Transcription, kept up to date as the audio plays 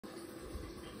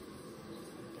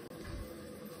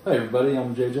Hi everybody,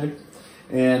 I'm JJ,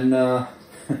 and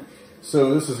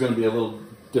so this is going to be a little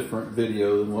different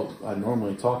video than what I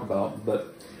normally talk about,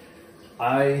 but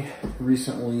I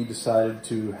recently decided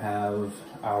to have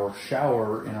our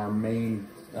shower in our main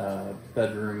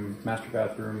bedroom, master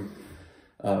bathroom,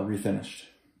 refinished,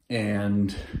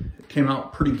 and it came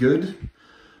out pretty good.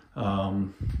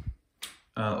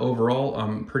 Overall,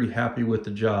 I'm pretty happy with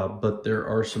the job, but there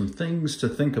are some things to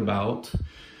think about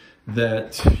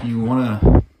that you want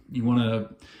to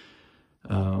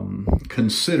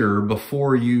consider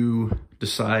before you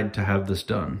decide to have this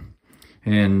done.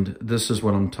 And this is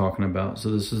what I'm talking about. So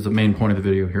this is the main point of the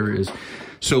video here is,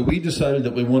 so we decided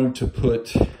that we wanted to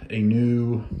put a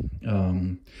new,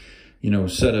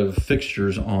 set of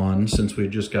fixtures on since we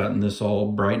had just gotten this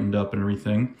all brightened up and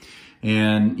everything.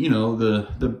 And,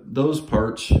 those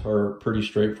parts are pretty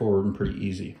straightforward and pretty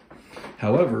easy.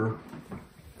 However,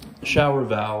 shower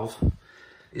valve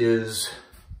is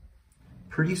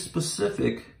a pretty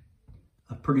specific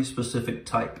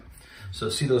type. So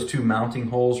see those two mounting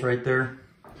holes right there?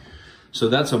 So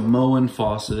that's a Moen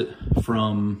faucet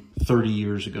from 30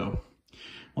 years ago.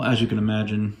 Well, as you can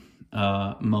imagine,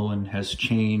 Moen has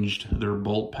changed their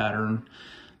bolt pattern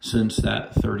since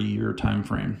that 30-year time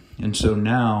frame. And so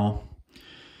now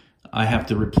I have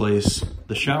to replace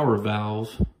the shower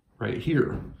valve right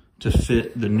here to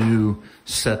fit the new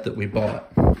set that we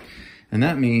bought. And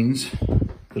that means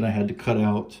that I had to cut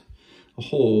out a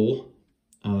hole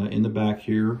in the back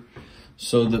here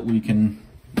so that we can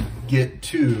get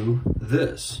to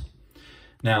this.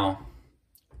 Now,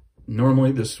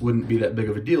 normally this wouldn't be that big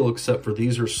of a deal, except for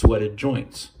these are sweated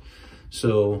joints.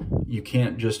 So you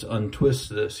can't just untwist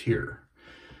this here.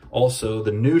 Also,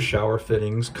 the new shower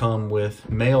fittings come with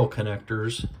male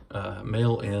connectors,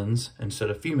 male ends instead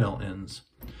of female ends.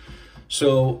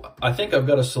 So I think I've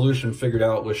got a solution figured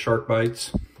out with shark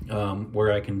bites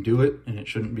where I can do it, and it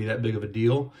shouldn't be that big of a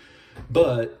deal.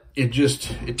 But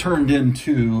it turned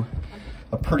into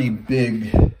a pretty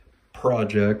big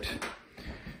project,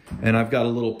 and I've got a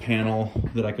little panel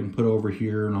that I can put over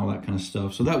here and all that kind of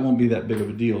stuff. So that won't be that big of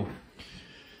a deal.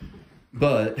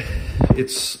 But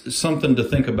it's something to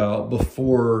think about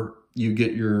before you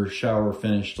get your shower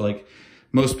finished. Like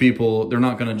most people, they're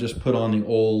not going to just put on the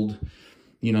old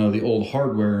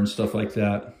hardware and stuff like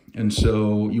that. And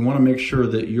so you want to make sure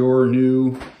that your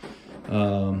new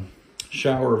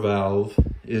shower valve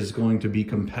is going to be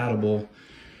compatible,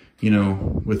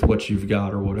 with what you've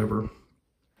got or whatever.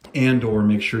 And or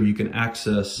make sure you can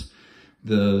access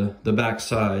the back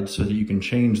side so that you can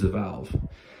change the valve.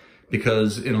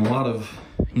 Because in a lot of,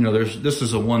 this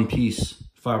is a one-piece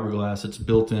fiberglass. It's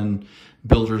built-in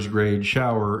builder's grade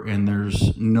shower, and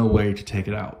there's no way to take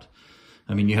it out.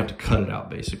 I mean, you have to cut it out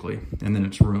basically, and then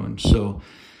it's ruined. So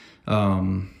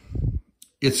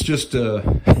it's just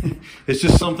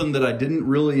something that I didn't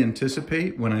really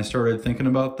anticipate when I started thinking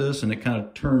about this, and it kind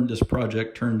of this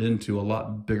project turned into a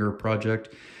lot bigger project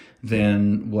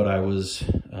than what I was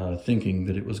thinking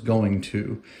that it was going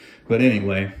to. But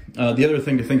anyway, the other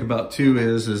thing to think about too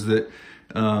is that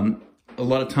a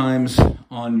lot of times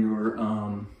on your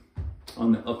on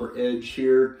the upper edge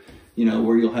here,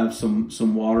 where you'll have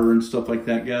some water and stuff like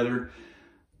that gather,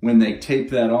 when they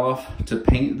tape that off to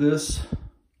paint this,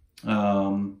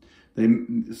 some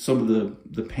of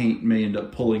the paint may end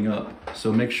up pulling up.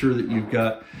 So make sure that you've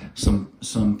got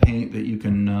some paint that you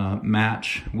can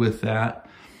match with that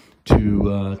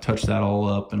to touch that all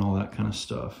up and all that kind of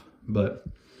stuff. But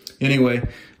anyway,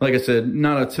 like I said,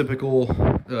 not a typical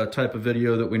type of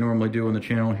video that we normally do on the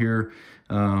channel here.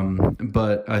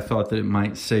 But I thought that it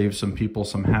might save some people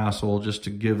some hassle, just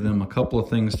to give them a couple of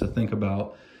things to think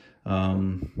about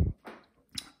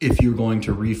if you're going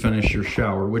to refinish your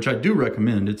shower, which I do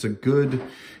recommend. It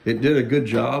did a good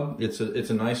job. It's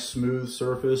a nice smooth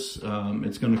surface.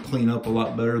 It's going to clean up a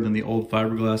lot better than the old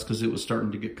fiberglass because it was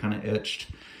starting to get kind of etched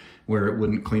where it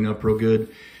wouldn't clean up real good.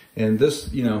 And this,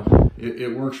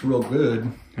 it works real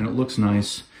good and it looks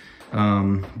nice.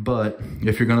 But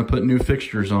if you're going to put new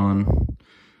fixtures on,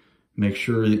 make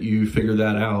sure that you figure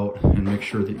that out and make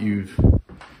sure that you've,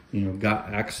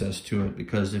 got access to it.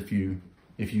 Because if you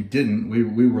didn't,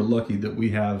 we were lucky that we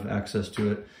have access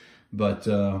to it. But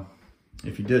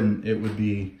if you didn't, it would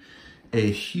be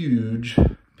a huge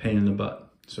pain in the butt.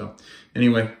 So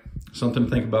anyway, something to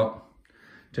think about.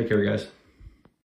 Take care, guys.